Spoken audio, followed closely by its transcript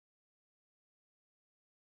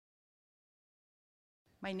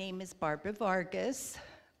My name is Barbara Vargas.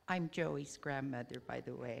 I'm Joey's grandmother, by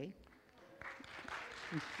the way.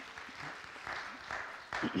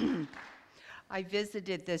 I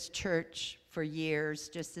visited this church for years,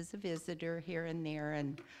 just as a visitor here and there,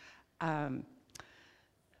 and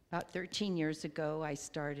about 13 years ago, I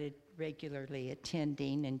started regularly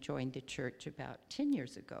attending and joined the church about 10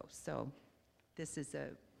 years ago. So this is a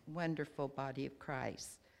wonderful body of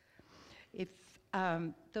Christ. If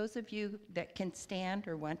those of you that can stand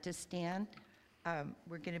or want to stand,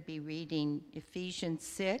 we're going to be reading Ephesians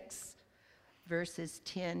 6, verses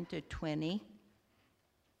 10 to 20.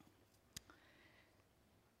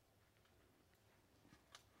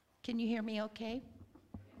 Can you hear me okay?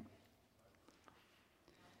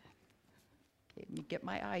 Okay, let me get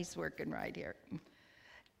my eyes working right here.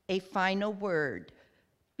 A final word.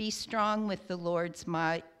 Be strong with the Lord's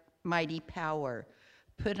mighty power.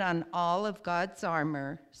 Put on all of God's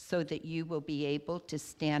armor so that you will be able to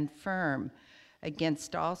stand firm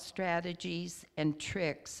against all strategies and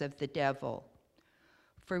tricks of the devil.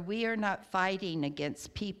 For we are not fighting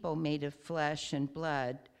against people made of flesh and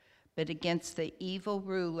blood, but against the evil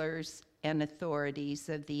rulers and authorities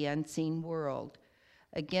of the unseen world,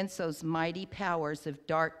 against those mighty powers of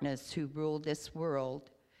darkness who rule this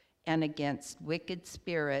world, and against wicked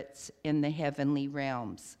spirits in the heavenly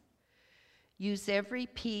realms. Use every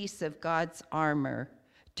piece of God's armor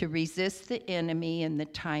to resist the enemy in the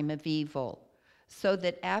time of evil, so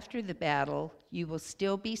that after the battle you will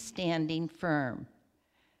still be standing firm.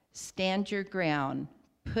 Stand your ground,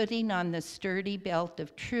 putting on the sturdy belt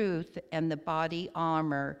of truth and the body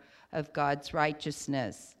armor of God's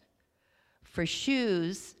righteousness. For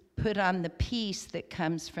shoes, put on the peace that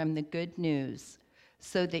comes from the good news,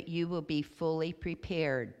 so that you will be fully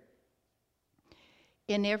prepared.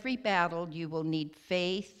 In every battle, you will need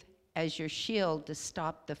faith as your shield to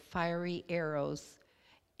stop the fiery arrows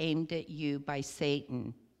aimed at you by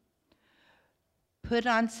Satan. Put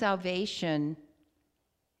on salvation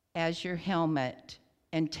as your helmet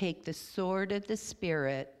and take the sword of the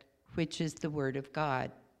Spirit, which is the Word of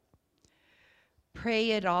God.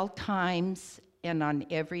 Pray at all times and on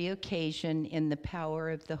every occasion in the power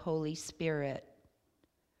of the Holy Spirit.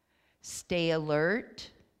 Stay alert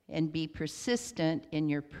and be persistent in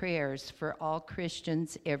your prayers for all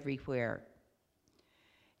Christians everywhere.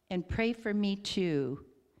 And pray for me too.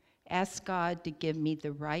 Ask God to give me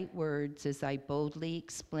the right words as I boldly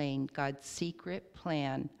explain God's secret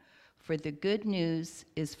plan, for the good news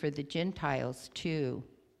is for the Gentiles too.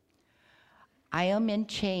 I am in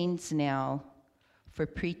chains now for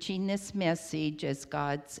preaching this message as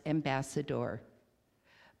God's ambassador.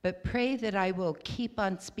 But pray that I will keep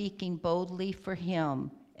on speaking boldly for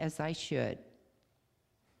him as I should.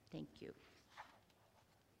 Thank you.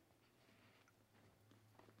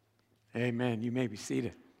 Amen. You may be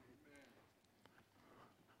seated.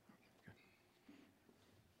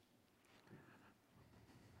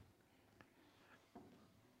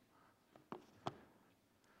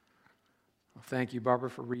 Well, thank you, Barbara,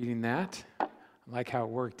 for reading that. I like how it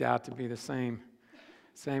worked out to be the same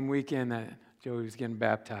weekend that Joey was getting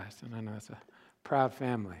baptized, and I know it's a proud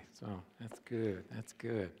family, so that's good. That's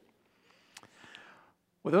good.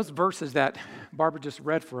 Well, those verses that Barbara just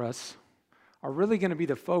read for us are really going to be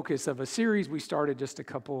the focus of a series we started just a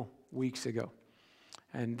couple weeks ago.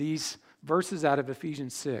 And these verses out of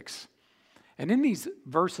Ephesians 6. And in these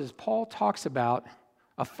verses, Paul talks about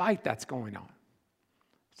a fight that's going on.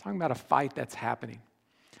 He's talking about a fight that's happening.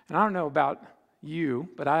 And I don't know about you,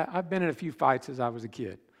 but I've been in a few fights as I was a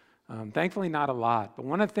kid. Thankfully, not a lot. But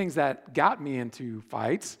one of the things that got me into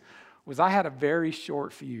fights was I had a very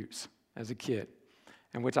short fuse as a kid,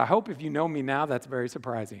 and which I hope if you know me now, that's very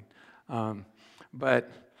surprising. But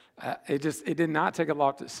it did not take a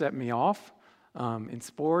lot to set me off. In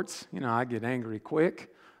sports, I get angry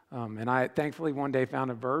quick. And I thankfully one day found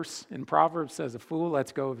a verse in Proverbs says, "A fool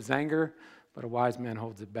lets go of his anger, but a wise man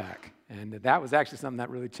holds it back." And that was actually something that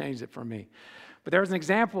really changed it for me. But there was an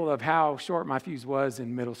example of how short my fuse was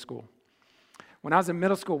in middle school. When I was in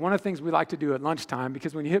middle school, one of the things we like to do at lunchtime,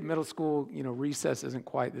 because when you hit middle school, recess isn't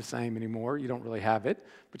quite the same anymore. You don't really have it,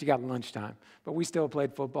 but you got lunchtime. But we still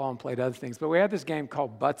played football and played other things. But we had this game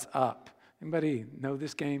called Butts Up. Anybody know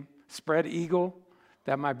this game? Spread Eagle?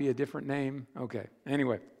 That might be a different name. Okay.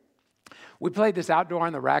 Anyway. We played this outdoor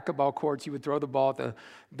on the racquetball courts. You would throw the ball at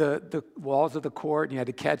the walls of the court, and you had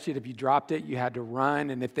to catch it. If you dropped it, you had to run.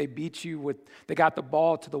 And if they beat you they got the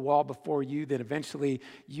ball to the wall before you, then eventually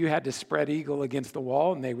you had to spread eagle against the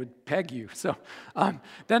wall, and they would peg you. So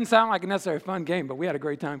doesn't sound like a necessarily fun game, but we had a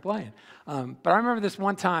great time playing. But I remember this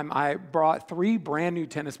one time I brought 3 brand new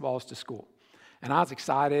tennis balls to school. And I was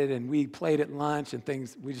excited, and we played at lunch and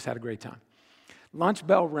things. We just had a great time. Lunch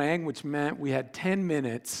bell rang, which meant we had 10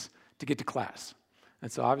 minutes to get to class.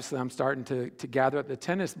 And so obviously I'm starting to gather up the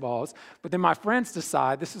tennis balls. But then my friends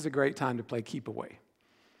decide this is a great time to play keep away.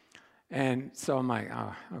 And so I'm like,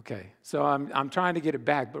 oh, okay. So I'm trying to get it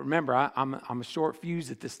back. But remember, I'm a short fuse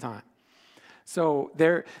at this time. So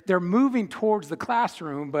they're moving towards the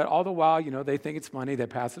classroom, but all the while, they think it's funny. They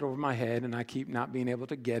pass it over my head, and I keep not being able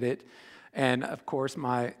to get it. And of course,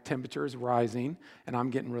 my temperature is rising, and I'm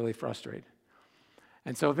getting really frustrated.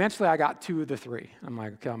 And so eventually I got 2 of the 3. I'm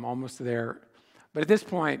like, okay, I'm almost there. But at this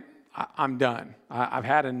point, I'm done. I've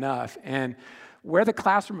had enough. And where the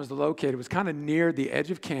classroom was located was kind of near the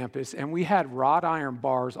edge of campus, and we had wrought iron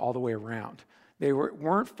bars all the way around. They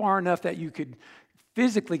weren't far enough that you could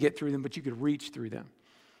physically get through them, but you could reach through them.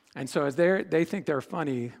 And so as they think they're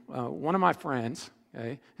funny, one of my friends,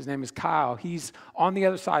 okay, his name is Kyle, he's on the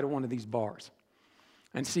other side of one of these bars.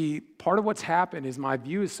 And see, part of what's happened is my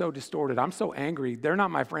view is so distorted. I'm so angry. They're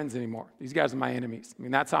not my friends anymore. These guys are my enemies. I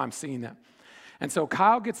mean, that's how I'm seeing them. And so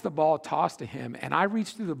Kyle gets the ball tossed to him, and I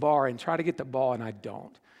reach through the bar and try to get the ball, and I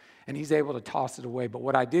don't. And he's able to toss it away. But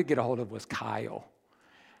what I did get a hold of was Kyle.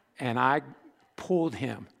 And I pulled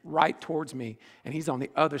him right towards me, and he's on the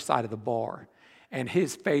other side of the bar. And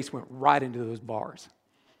his face went right into those bars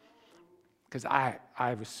because I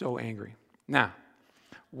was so angry. Now,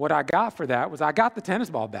 what I got for that was I got the tennis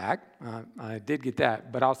ball back. I did get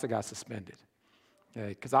that, but I also got suspended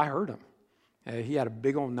because I hurt him. He had a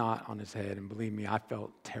big old knot on his head, and believe me, I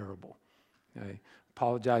felt terrible.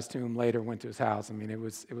 Apologized to him later, went to his house. I mean, it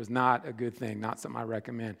was not a good thing, not something I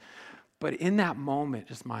recommend. But in that moment,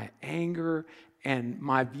 just my anger and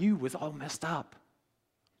my view was all messed up.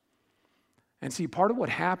 And see, part of what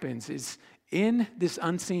happens is in this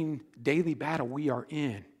unseen daily battle we are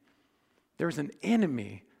in, there's an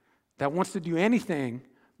enemy that wants to do anything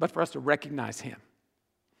but for us to recognize him.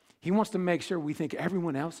 He wants to make sure we think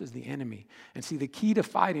everyone else is the enemy. And see, the key to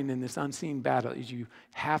fighting in this unseen battle is you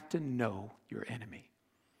have to know your enemy.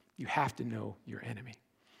 You have to know your enemy.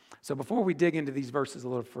 So before we dig into these verses a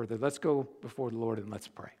little further, let's go before the Lord and let's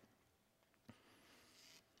pray.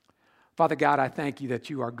 Father God, I thank you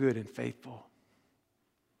that you are good and faithful.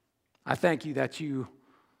 I thank you that you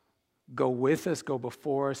go with us, go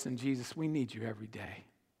before us, and Jesus, we need you every day.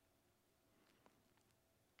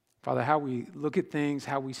 Father, how we look at things,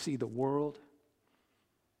 how we see the world,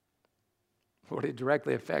 Lord, it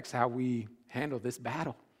directly affects how we handle this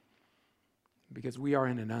battle because we are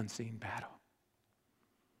in an unseen battle.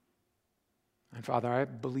 And Father, I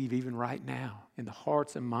believe even right now, in the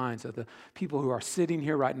hearts and minds of the people who are sitting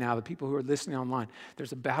here right now, the people who are listening online,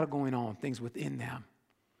 there's a battle going on, things within them.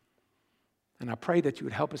 And I pray that you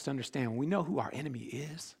would help us to understand when we know who our enemy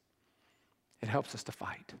is, it helps us to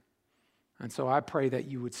fight. And so I pray that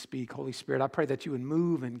you would speak, Holy Spirit. I pray that you would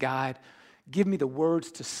move and guide. Give me the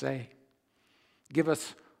words to say. Give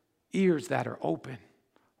us ears that are open,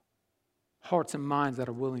 hearts and minds that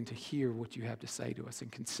are willing to hear what you have to say to us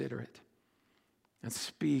and consider it. And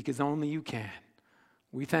speak as only you can.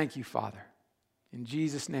 We thank you, Father. In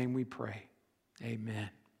Jesus' name we pray. Amen.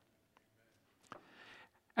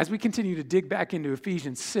 As we continue to dig back into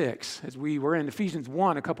Ephesians 6, as we were in Ephesians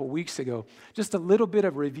 1 a couple weeks ago, just a little bit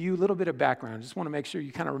of review, a little bit of background. Just want to make sure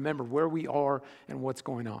you kind of remember where we are and what's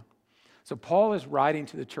going on. So Paul is writing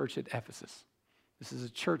to the church at Ephesus. This is a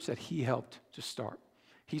church that he helped to start.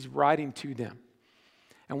 He's writing to them.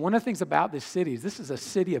 And one of the things about this city is this is a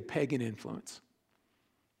city of pagan influence.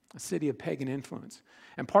 A city of pagan influence.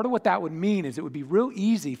 And part of what that would mean is it would be real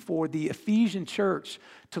easy for the Ephesian church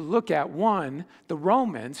to look at, one, the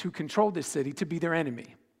Romans who controlled this city to be their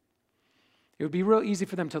enemy. It would be real easy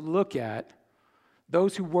for them to look at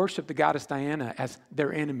those who worship the goddess Diana as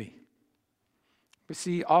their enemy. But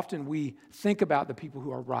see, often we think about the people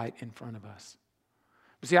who are right in front of us.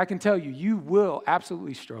 But see, I can tell you, you will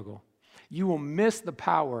absolutely struggle. You will miss the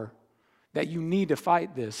power that you need to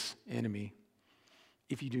fight this enemy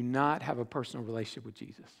if you do not have a personal relationship with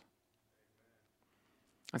Jesus.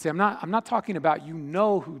 I say, I'm not talking about you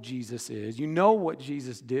know who Jesus is. You know what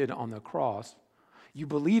Jesus did on the cross. You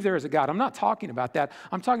believe there is a God. I'm not talking about that.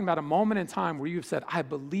 I'm talking about a moment in time where you've said, I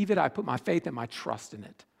believe it, I put my faith and my trust in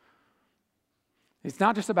it. It's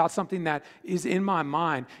not just about something that is in my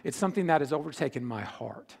mind. It's something that has overtaken my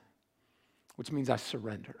heart, which means I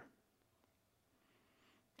surrender.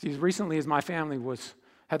 See, as recently as my family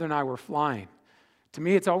Heather and I were flying, to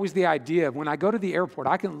me, it's always the idea of when I go to the airport,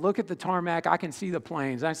 I can look at the tarmac, I can see the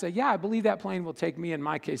planes. And I say, yeah, I believe that plane will take me. In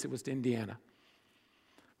my case, it was to Indiana.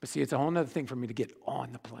 But see, it's a whole other thing for me to get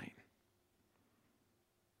on the plane.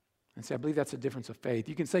 And see, I believe that's a difference of faith.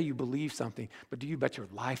 You can say you believe something, but do you bet your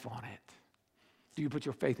life on it? Do you put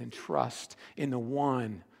your faith and trust in the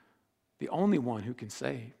one, the only one who can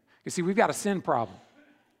save? You see, we've got a sin problem.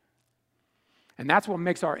 And that's what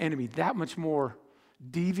makes our enemy that much more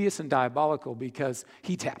devious and diabolical, because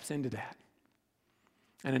he taps into that.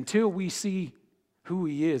 And until we see who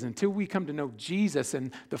he is, until we come to know Jesus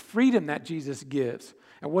and the freedom that Jesus gives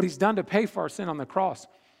and what he's done to pay for our sin on the cross,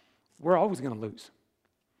 we're always going to lose.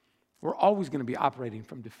 We're always going to be operating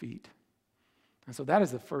from defeat. And so that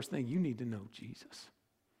is the first thing you need to know, Jesus.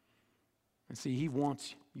 And see, he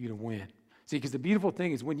wants you to win. See, because the beautiful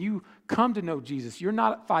thing is when you come to know Jesus, you're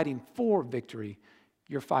not fighting for victory,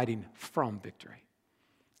 you're fighting from victory.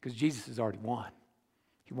 Because Jesus has already won.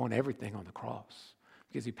 He won everything on the cross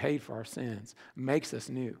because he paid for our sins, makes us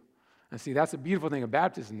new. And see, that's the beautiful thing of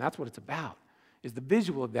baptism. That's what it's about, is the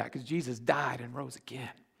visual of that, because Jesus died and rose again.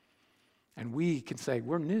 And we can say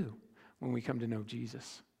we're new when we come to know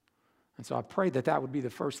Jesus. And so I pray that that would be the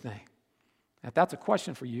first thing. If that's a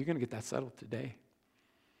question for you, you're going to get that settled today.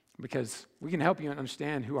 Because we can help you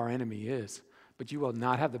understand who our enemy is, but you will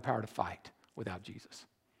not have the power to fight without Jesus.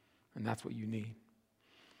 And that's what you need.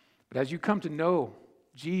 But as you come to know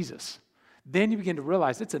Jesus, then you begin to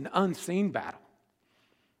realize it's an unseen battle.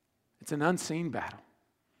 It's an unseen battle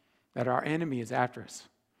that our enemy is after us.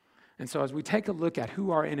 And so as we take a look at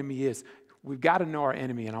who our enemy is, we've got to know our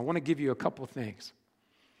enemy. And I want to give you a couple of things.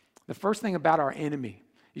 The first thing about our enemy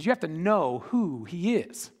is you have to know who he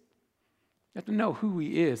is. You have to know who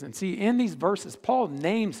he is. And see, in these verses, Paul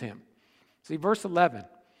names him. See, verse 11,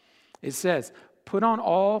 it says, put on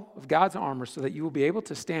all of God's armor so that you will be able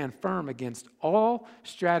to stand firm against all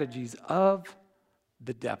strategies of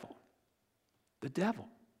the devil. The devil.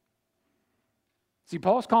 See,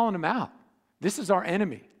 Paul's calling him out. This is our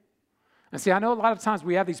enemy. And see, I know a lot of times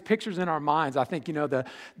we have these pictures in our minds. I think,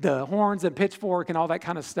 the horns and pitchfork and all that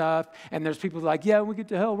kind of stuff. And there's people like, yeah, when we get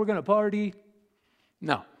to hell, we're going to party.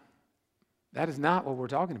 No, that is not what we're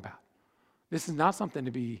talking about. This is not something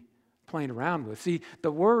to be playing around with. See,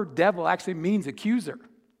 the word devil actually means accuser.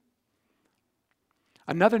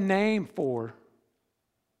 Another name for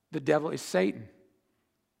the devil is Satan.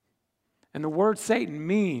 And the word Satan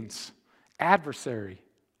means adversary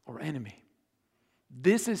or enemy.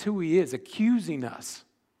 This is who he is, accusing us.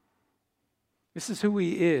 This is who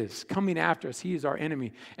he is, coming after us. He is our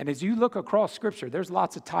enemy. And as you look across Scripture, there's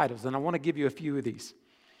lots of titles, and I want to give you a few of these.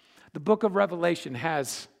 The book of Revelation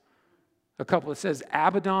has a couple. It says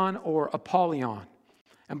Abaddon or Apollyon,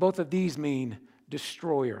 and both of these mean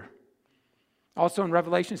destroyer. Also in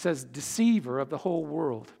Revelation it says deceiver of the whole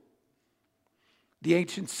world. The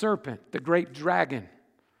ancient serpent, the great dragon,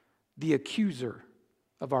 the accuser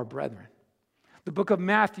of our brethren. The book of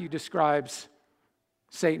Matthew describes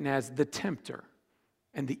Satan as the tempter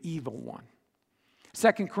and the evil one.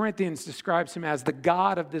 2 Corinthians describes him as the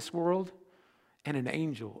god of this world and an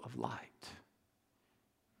angel of light.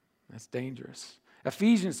 That's dangerous.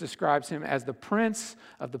 Ephesians describes him as the prince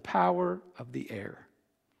of the power of the air.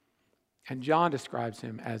 And John describes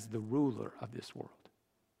him as the ruler of this world.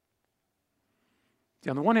 See,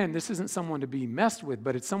 on the one hand, this isn't someone to be messed with,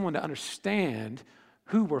 but it's someone to understand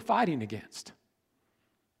who we're fighting against.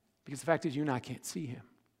 Because the fact is, you and I can't see him.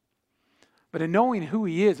 But in knowing who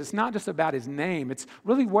he is, it's not just about his name. It's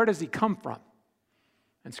really, where does he come from?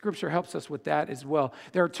 And Scripture helps us with that as well.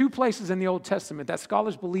 There are two places in the Old Testament that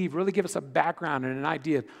scholars believe really give us a background and an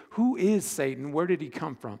idea of who is Satan, where did he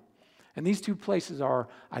come from? And these two places are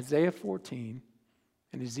Isaiah 14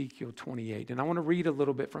 and Ezekiel 28. And I want to read a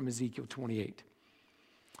little bit from Ezekiel 28.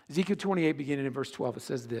 Ezekiel 28, beginning in verse 12, it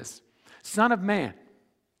says this: Son of man,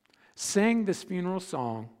 sing this funeral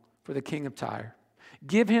song for the king of Tyre.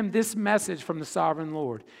 Give him this message from the sovereign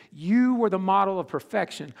Lord. You were the model of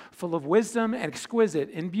perfection, full of wisdom and exquisite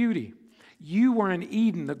in beauty. You were in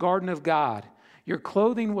Eden, the garden of God. Your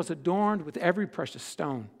clothing was adorned with every precious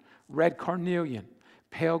stone: red carnelian,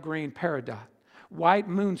 pale green peridot, white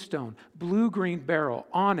moonstone, blue-green beryl,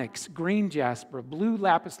 onyx, green jasper, blue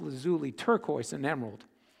lapis lazuli, turquoise, and emerald,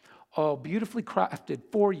 all beautifully crafted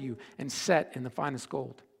for you and set in the finest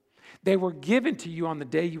gold. They were given to you on the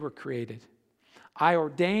day you were created. I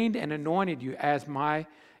ordained and anointed you as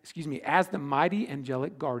the mighty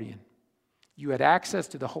angelic guardian. You had access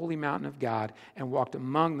to the holy mountain of God and walked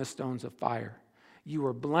among the stones of fire. You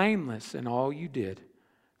were blameless in all you did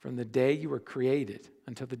from the day you were created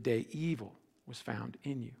until the day evil was found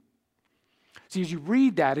in you. See, as you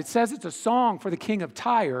read that, it says it's a song for the king of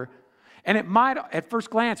Tyre, and it might, at first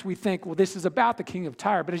glance, we think, well, this is about the king of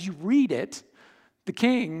Tyre. But as you read it, the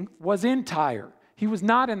king was in Tyre. He was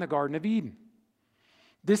not in the Garden of Eden.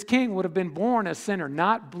 This king would have been born a sinner,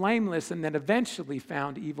 not blameless, and then eventually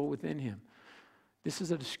found evil within him. This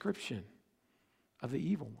is a description of the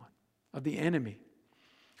evil one, of the enemy.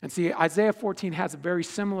 And see, Isaiah 14 has a very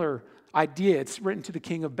similar idea. It's written to the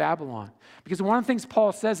king of Babylon. Because one of the things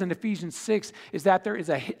Paul says in Ephesians 6 is that there is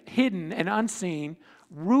a hidden and unseen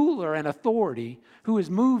ruler and authority who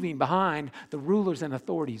is moving behind the rulers and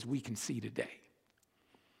authorities we can see today.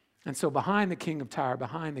 And so behind the king of Tyre,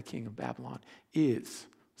 behind the king of Babylon is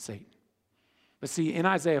Satan. But see, in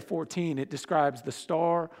Isaiah 14, it describes the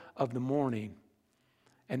star of the morning.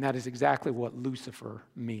 And that is exactly what Lucifer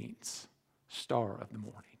means, star of the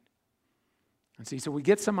morning. And see, so we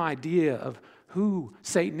get some idea of who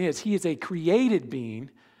Satan is. He is a created being,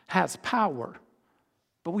 has power.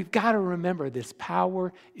 But we've got to remember this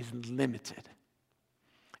power is limited.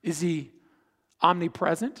 Is he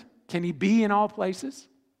omnipresent? Can he be in all places?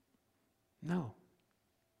 No.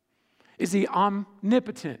 Is he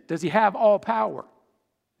omnipotent? Does he have all power?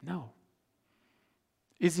 No.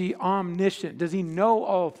 Is he omniscient? Does he know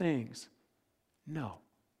all things? No.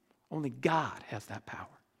 Only God has that power.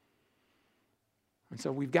 And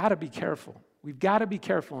so we've got to be careful. We've got to be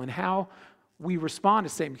careful in how we respond to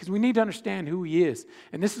Satan because we need to understand who he is.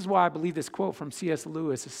 And this is why I believe this quote from C.S.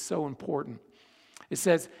 Lewis is so important. It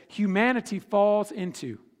says, humanity falls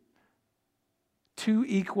into two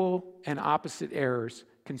equal and opposite errors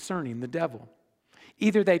concerning the devil.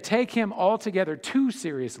 Either they take him altogether too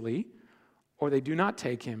seriously, or they do not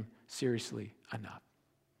take him seriously enough.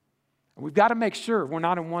 And we've got to make sure we're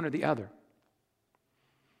not in one or the other.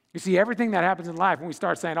 You see, everything that happens in life, when we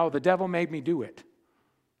start saying, oh, the devil made me do it,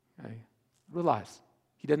 okay, realize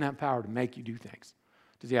he doesn't have power to make you do things.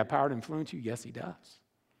 Does he have power to influence you? Yes, he does.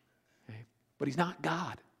 Okay? But he's not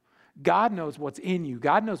God. God knows what's in you.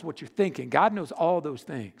 God knows what you're thinking. God knows all those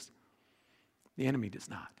things. The enemy does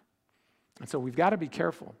not. And so we've got to be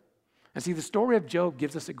careful. And see, the story of Job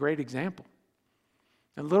gives us a great example.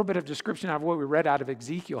 A little bit of description of what we read out of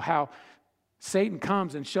Ezekiel, how Satan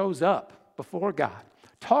comes and shows up before God,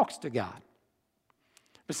 talks to God.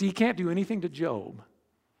 But see, he can't do anything to Job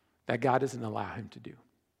that God doesn't allow him to do.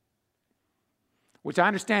 Which I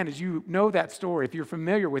understand as you know that story, if you're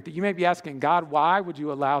familiar with it, you may be asking, God, why would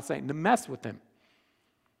you allow Satan to mess with him?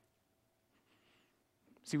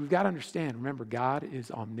 See, we've got to understand, remember, God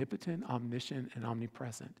is omnipotent, omniscient, and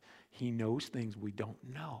omnipresent. He knows things we don't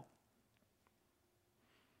know.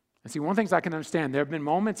 And see, one of the things I can understand, there have been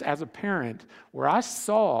moments as a parent where I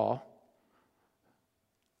saw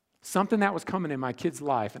something that was coming in my kid's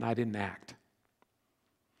life and I didn't act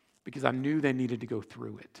because I knew they needed to go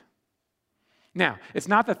through it. Now, it's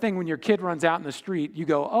not the thing when your kid runs out in the street, you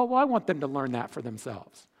go, oh, well, I want them to learn that for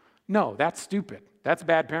themselves. No, that's stupid. That's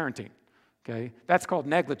bad parenting, okay? That's called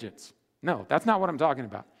negligence. No, that's not what I'm talking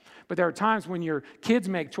about. But there are times when your kids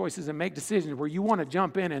make choices and make decisions where you want to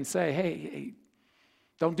jump in and say, hey,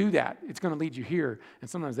 don't do that. It's going to lead you here. And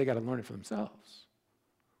sometimes they got to learn it for themselves.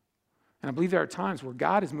 And I believe there are times where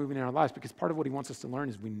God is moving in our lives because part of what he wants us to learn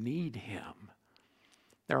is we need him.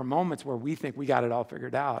 There are moments where we think we got it all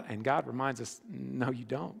figured out, and God reminds us, no, you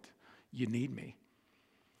don't. You need me.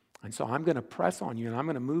 And so I'm going to press on you, and I'm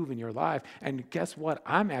going to move in your life. And guess what?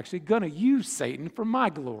 I'm actually going to use Satan for my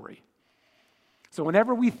glory. So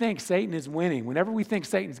whenever we think Satan is winning, whenever we think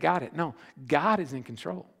Satan's got it, no, God is in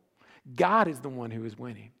control. God is the one who is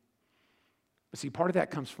winning. But see, part of that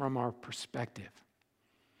comes from our perspective.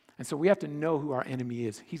 And so we have to know who our enemy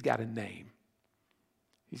is. He's got a name.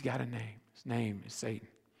 He's got a name. His name is Satan.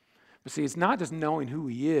 But see, it's not just knowing who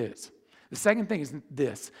he is. The second thing is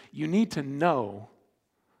this. You need to know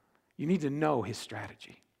his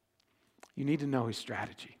strategy. You need to know his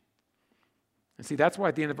strategy. And see, that's why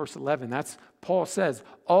at the end of verse 11, Paul says,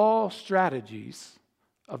 all strategies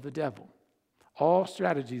of the devil. All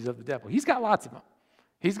strategies of the devil. He's got lots of them.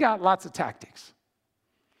 He's got lots of tactics.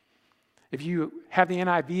 If you have the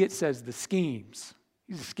NIV, it says the schemes.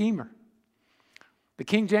 He's a schemer. The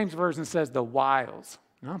King James Version says the wiles.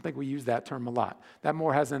 I don't think we use that term a lot. That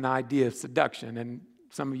more has an idea of seduction, and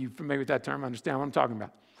some of you familiar with that term understand what I'm talking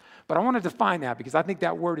about. But I want to define that because I think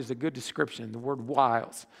that word is a good description, the word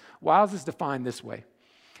wiles. Wiles is defined this way.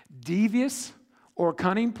 Devious or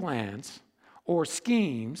cunning plans or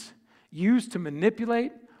schemes used to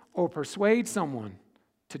manipulate or persuade someone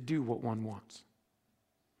to do what one wants.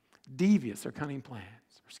 Devious or cunning plans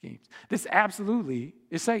or schemes. This absolutely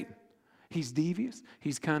is Satan. He's devious,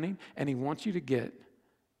 he's cunning, and he wants to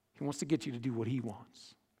get you to do what he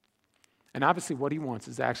wants. And obviously what he wants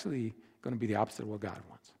is actually going to be the opposite of what God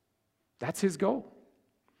wants. That's his goal.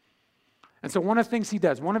 And so one of the things he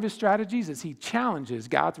does, one of his strategies is he challenges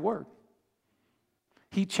God's word.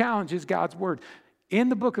 He challenges God's word. in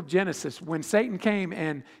the book of Genesis, when Satan came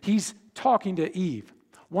and he's talking to Eve,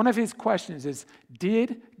 one of his questions is,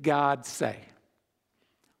 did God say?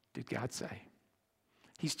 Did God say?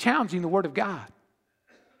 He's challenging the word of God.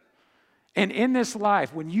 And in this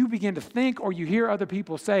life, when you begin to think or you hear other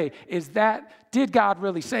people say, did God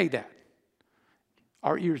really say that?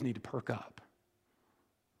 Our ears need to perk up.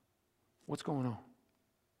 What's going on?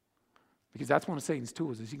 Because that's one of Satan's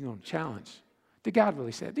tools, is he's going to challenge. Did God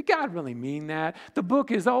really say it? Did God really mean that? The book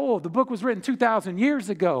is old. The book was written 2,000 years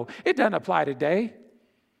ago. It doesn't apply today.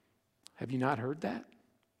 Have you not heard that?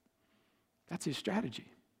 That's his strategy.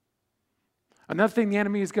 Another thing the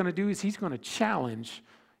enemy is going to do is he's going to challenge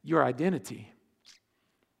your identity.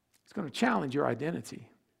 He's going to challenge your identity.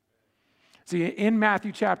 See, in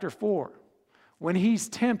Matthew chapter 4, when he's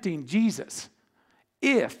tempting Jesus,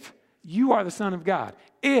 if you are the Son of God,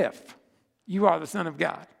 if you are the Son of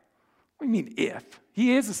God. What do you mean if?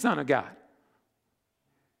 He is the Son of God.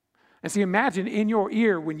 And see, imagine in your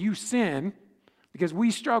ear when you sin, because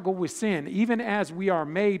we struggle with sin. Even as we are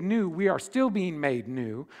made new, we are still being made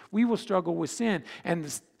new. We will struggle with sin.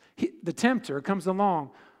 And the tempter comes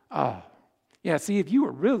along. Oh, yeah, see, if you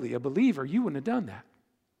were really a believer, you wouldn't have done that.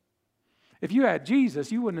 If you had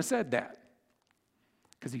Jesus, you wouldn't have said that.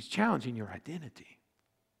 Because he's challenging your identity.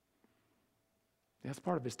 That's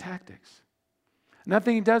part of his tactics. Another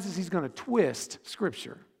thing he does is he's going to twist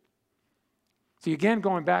Scripture. See, again,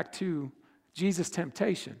 going back to Jesus'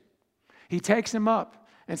 temptation. He takes him up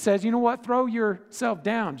and says, you know what? Throw yourself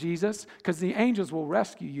down, Jesus, because the angels will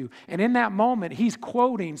rescue you. And in that moment, he's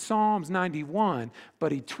quoting Psalms 91,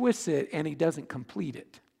 but he twists it and he doesn't complete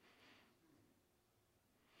it.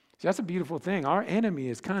 See, that's a beautiful thing. Our enemy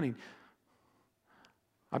is cunning.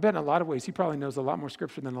 I bet in a lot of ways he probably knows a lot more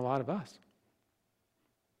Scripture than a lot of us.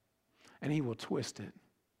 And he will twist it.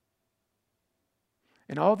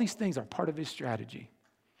 And all these things are part of his strategy.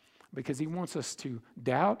 Because he wants us to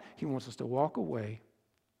doubt. He wants us to walk away.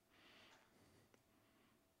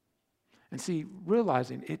 And see,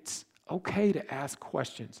 realizing it's okay to ask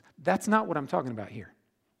questions. That's not what I'm talking about here.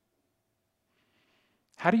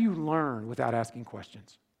 How do you learn without asking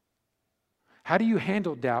questions? How do you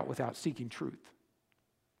handle doubt without seeking truth?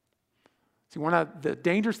 See, one of the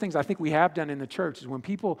dangerous things I think we have done in the church is when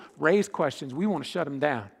people raise questions, we want to shut them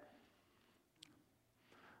down.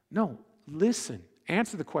 No, listen,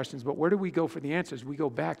 answer the questions, but where do we go for the answers? We go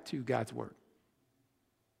back to God's Word.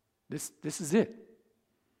 This is it.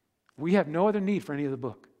 We have no other need for any of the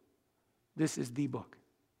book. This is the book.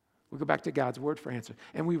 We go back to God's Word for answers,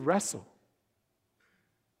 and we wrestle.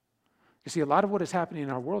 You see, a lot of what is happening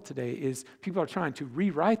in our world today is people are trying to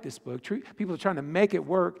rewrite this book. People are trying to make it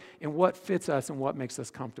work in what fits us and what makes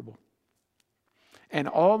us comfortable. And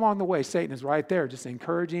all along the way, Satan is right there just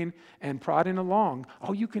encouraging and prodding along.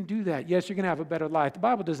 Oh, you can do that. Yes, you're going to have a better life. The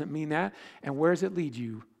Bible doesn't mean that. And where does it lead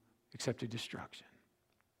you? Except to destruction.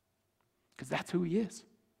 Because that's who he is.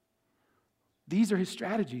 These are his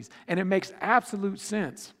strategies. And it makes absolute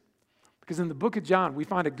sense. Because in the book of John, we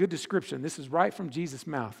find a good description. This is right from Jesus'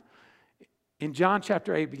 mouth. In John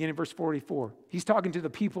chapter 8, beginning verse 44, he's talking to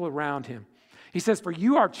the people around him. He says, for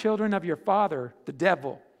you are children of your father, the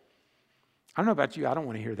devil. I don't know about you. I don't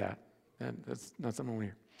want to hear that. That's not something I want to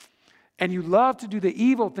hear. And you love to do the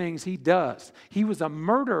evil things he does. He was a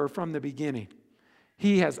murderer from the beginning.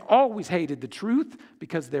 He has always hated the truth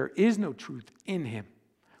because there is no truth in him.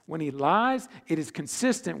 When he lies, it is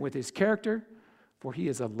consistent with his character, for he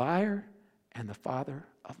is a liar and the father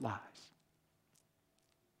of lies.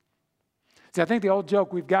 See, I think the old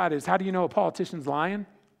joke we've got is, how do you know a politician's lying?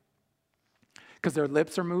 Because their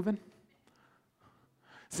lips are moving.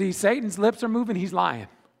 See, Satan's lips are moving, he's lying.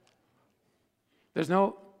 And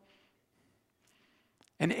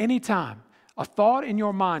any time, a thought in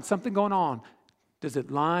your mind, something going on, does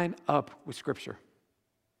it line up with Scripture?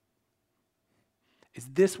 Is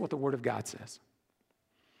this what the Word of God says?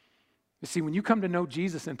 You see, when you come to know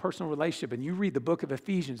Jesus in personal relationship and you read the book of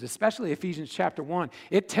Ephesians, especially Ephesians chapter 1,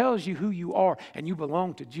 it tells you who you are and you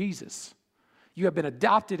belong to Jesus. You have been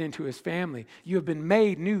adopted into his family. You have been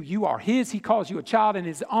made new. You are his. He calls you a child in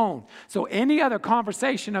his own. So any other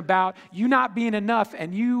conversation about you not being enough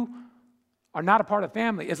and you are not a part of the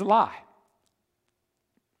family is a lie.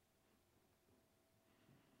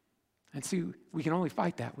 And see, we can only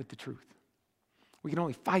fight that with the truth. We can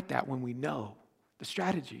only fight that when we know the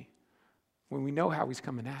strategy, when we know how he's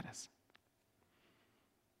coming at us.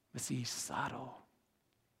 But see, he's subtle.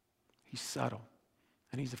 He's subtle,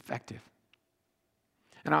 and he's effective.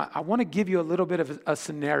 And I want to give you a little bit of a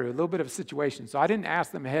scenario, a little bit of a situation. So I didn't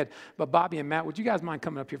ask them ahead, but Bobby and Matt, would you guys mind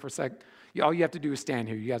coming up here for a sec? All you have to do is stand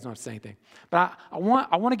here. You guys don't have to say anything. But I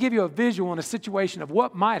want to give you a visual and a situation of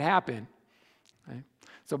what might happen. Okay?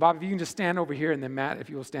 So Bobby, if you can just stand over here, and then Matt, if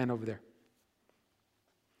you will stand over there.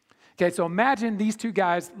 Okay, so imagine these two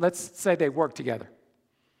guys, let's say they work together.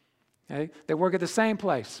 Okay? They work at the same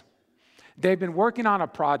place. They've been working on a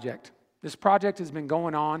project. This project has been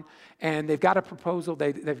going on, and they've got a proposal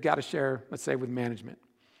they've got to share, let's say, with management.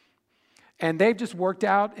 And they've just worked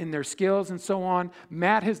out in their skills and so on.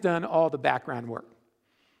 Matt has done all the background work.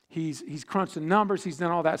 He's crunched the numbers, he's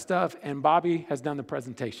done all that stuff, and Bobby has done the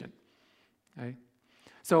presentation. Okay?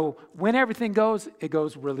 So when everything goes, it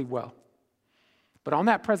goes really well. But on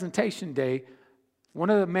that presentation day,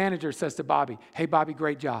 one of the managers says to Bobby, "Hey, Bobby,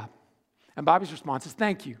 great job." And Bobby's response is,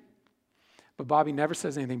 "Thank you." But Bobby never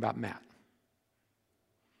says anything about Matt.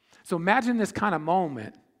 So imagine this kind of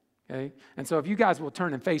moment, okay? And so if you guys will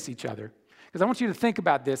turn and face each other, because I want you to think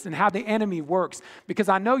about this and how the enemy works, because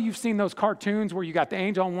I know you've seen those cartoons where you got the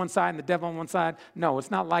angel on one side and the devil on one side. No,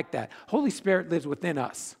 it's not like that. Holy Spirit lives within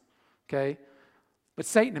us, okay? But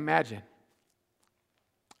Satan, imagine,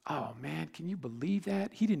 oh man, can you believe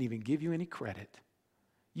that? He didn't even give you any credit.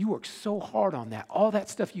 You worked so hard on that, all that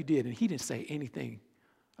stuff you did, and he didn't say anything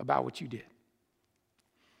about what you did.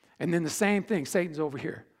 And then the same thing, Satan's over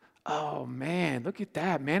here. Oh, man, look at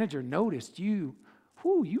that. Manager noticed you.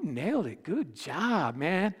 Whoo, you nailed it. Good job,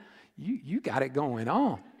 man. You got it going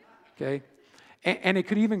on, okay? And it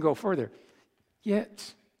could even go further.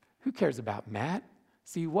 Yet, who cares about Matt?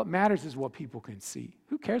 See, what matters is what people can see.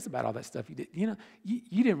 Who cares about all that stuff you did? You know,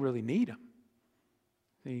 you didn't really need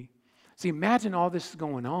him. See, imagine all this is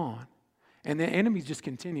going on, and the enemy's just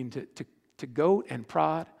continuing to goad and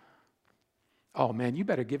prod. Oh, man, you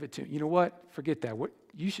better give it to him. You know what? Forget that.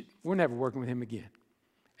 We're never working with him again.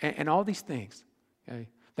 And all these things. Okay?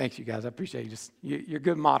 Thanks, you guys. I appreciate you. You're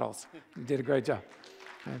good models. You did a great job.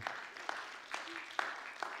 Okay?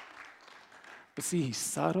 But see, he's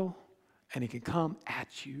subtle, and he can come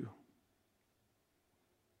at you.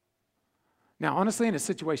 Now, honestly, in a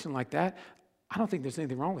situation like that, I don't think there's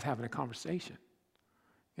anything wrong with having a conversation.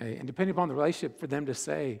 Okay? And depending upon the relationship, for them to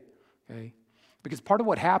say, okay, because part of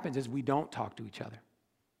what happens is we don't talk to each other.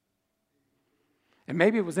 And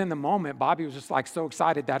maybe it was in the moment, Bobby was just like so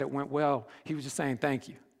excited that it went well, he was just saying thank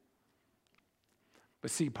you. But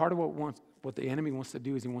see, part of what the enemy wants to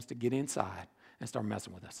do is he wants to get inside and start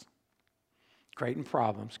messing with us, creating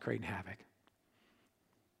problems, creating havoc.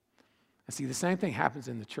 And see, the same thing happens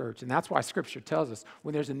in the church, and that's why Scripture tells us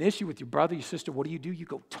when there's an issue with your brother, your sister, what do? You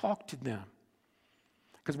go talk to them.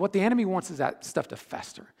 Because what the enemy wants is that stuff to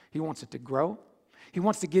fester. He wants it to grow. He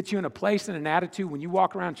wants to get you in a place and an attitude when you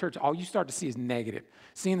walk around church, all you start to see is negative,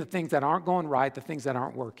 seeing the things that aren't going right, the things that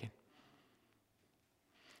aren't working.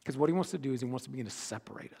 Because what he wants to do is he wants to begin to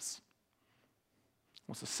separate us. He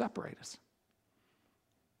wants to separate us.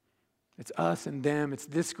 It's us and them, it's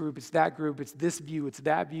this group, it's that group, it's this view, it's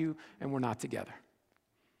that view, and we're not together.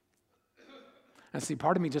 And see,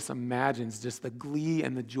 part of me just imagines just the glee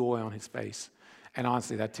and the joy on his face. And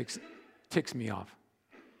honestly, that ticks me off.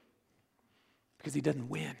 Because he doesn't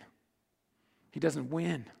win. He doesn't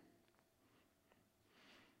win.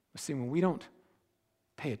 But see, when we don't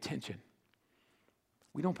pay attention,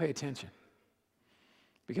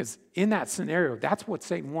 because in that scenario, that's what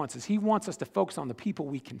Satan wants, is he wants us to focus on the people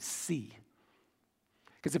we can see.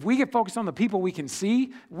 Because if we get focused on the people we can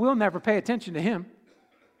see, we'll never pay attention to him.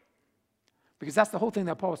 Because that's the whole thing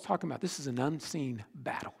that Paul was talking about. This is an unseen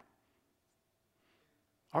battle.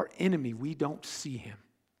 Our enemy, we don't see him.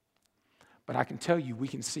 But I can tell you, we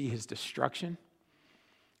can see his destruction.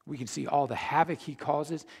 We can see all the havoc he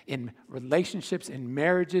causes in relationships, in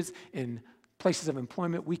marriages, in places of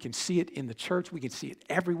employment. We can see it in the church. We can see it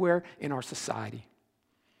everywhere in our society.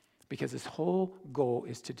 Because his whole goal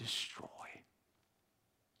is to destroy.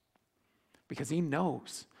 Because he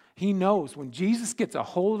knows when Jesus gets a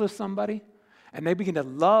hold of somebody and they begin to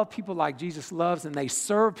love people like Jesus loves and they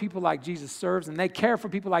serve people like Jesus serves and they care for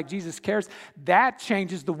people like Jesus cares, that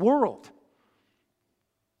changes the world.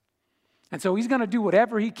 And so he's going to do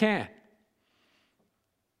whatever he can.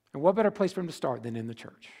 And what better place for him to start than in the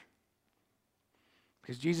church?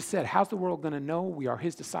 Because Jesus said, how's the world going to know we are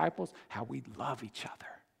his disciples? How we love each other.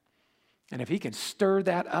 And if he can stir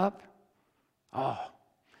that up,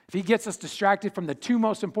 if he gets us distracted from the two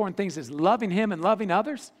most important things is loving him and loving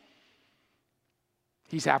others,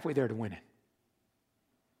 he's halfway there to win it.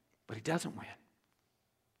 But he doesn't win.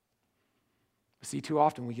 But see, too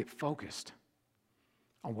often we get focused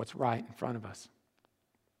on what's right in front of us.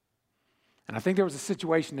 And I think there was a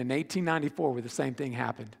situation in 1894 where the same thing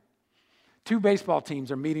happened. Two baseball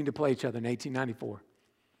teams are meeting to play each other in 1894.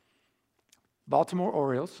 Baltimore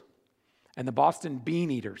Orioles and the Boston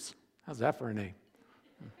Bean Eaters. How's that for a name?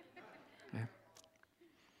 Yeah.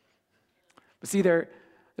 But see,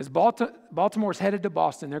 as Baltimore's headed to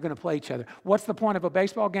Boston, they're going to play each other. What's the point of a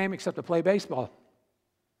baseball game except to play baseball?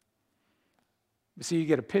 But see, you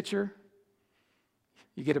get a pitcher,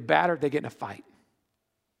 you get a batter, they get in a fight.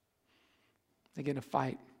 They get in a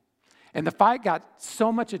fight. And the fight got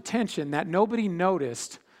so much attention that nobody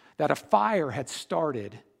noticed that a fire had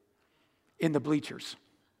started in the bleachers.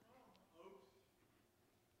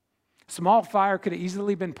 Small fire could have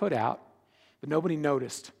easily been put out, but nobody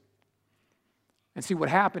noticed. And see, what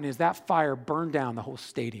happened is that fire burned down the whole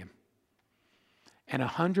stadium and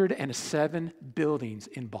 107 buildings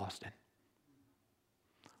in Boston.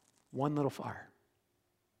 One little fire.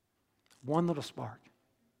 One little spark.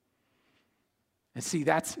 And see,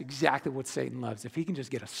 that's exactly what Satan loves. If he can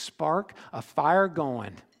just get a spark, a fire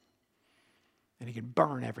going, then he can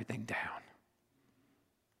burn everything down.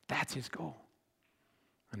 That's his goal.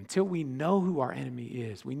 Until we know who our enemy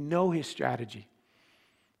is, we know his strategy,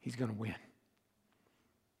 he's going to win.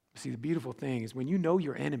 See, the beautiful thing is when you know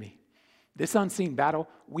your enemy, this unseen battle,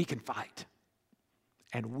 we can fight.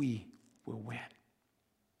 And we will win.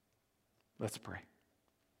 Let's pray.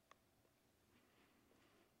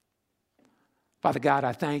 Father God,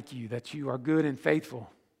 I thank you that you are good and faithful.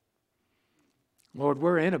 Lord,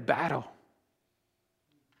 we're in a battle.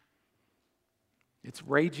 It's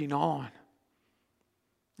raging on.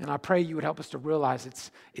 And I pray you would help us to realize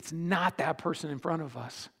it's not that person in front of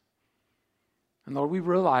us. And Lord, we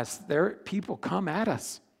realize people come at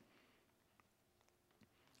us.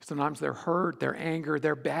 Sometimes their hurt, their anger,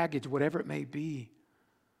 their baggage, whatever it may be.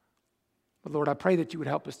 But Lord, I pray that you would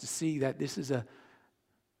help us to see that this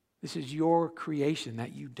is your creation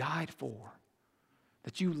that you died for,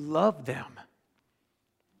 that you love them.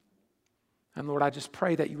 And Lord, I just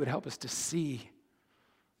pray that you would help us to see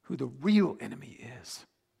who the real enemy is.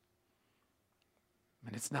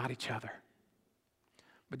 And it's not each other.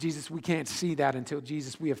 But Jesus, we can't see that until,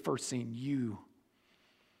 Jesus, we have first seen you.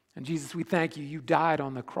 And Jesus, we thank you. You died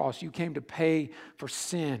on the cross. You came to pay for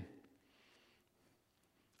sin.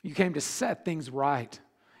 You came to set things right.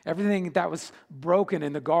 Everything that was broken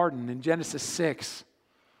in the garden in Genesis 6,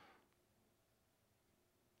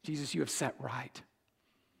 Jesus, you have set right.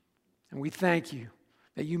 And we thank you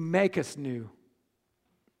that you make us new.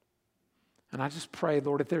 And I just pray,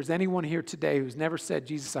 Lord, if there's anyone here today who's never said,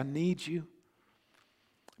 Jesus, I need you.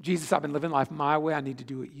 Jesus, I've been living life my way. I need to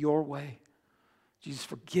do it your way. Jesus,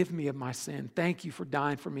 forgive me of my sin. Thank you for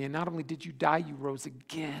dying for me. And not only did you die, you rose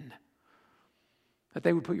again. That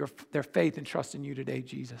they would put their faith and trust in you today,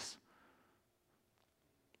 Jesus.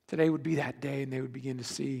 Today would be that day and they would begin to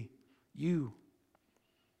see you.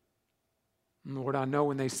 And Lord, I know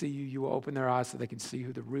when they see you, you will open their eyes so they can see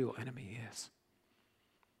who the real enemy is.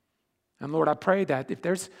 And Lord, I pray that if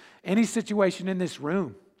there's any situation in this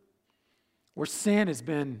room where sin has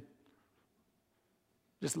been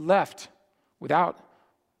just left without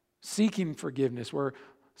seeking forgiveness, where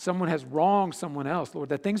someone has wronged someone else, Lord,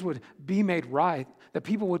 that things would be made right, that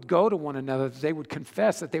people would go to one another, that they would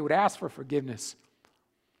confess, that they would ask for forgiveness.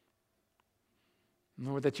 And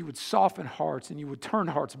Lord, that you would soften hearts and you would turn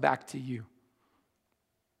hearts back to you.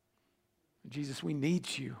 Jesus, we need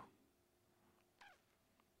you.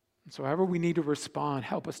 And so however we need to respond,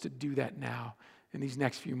 help us to do that now in these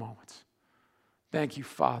next few moments. Thank you,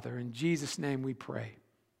 Father. In Jesus' name we pray.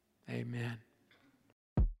 Amen.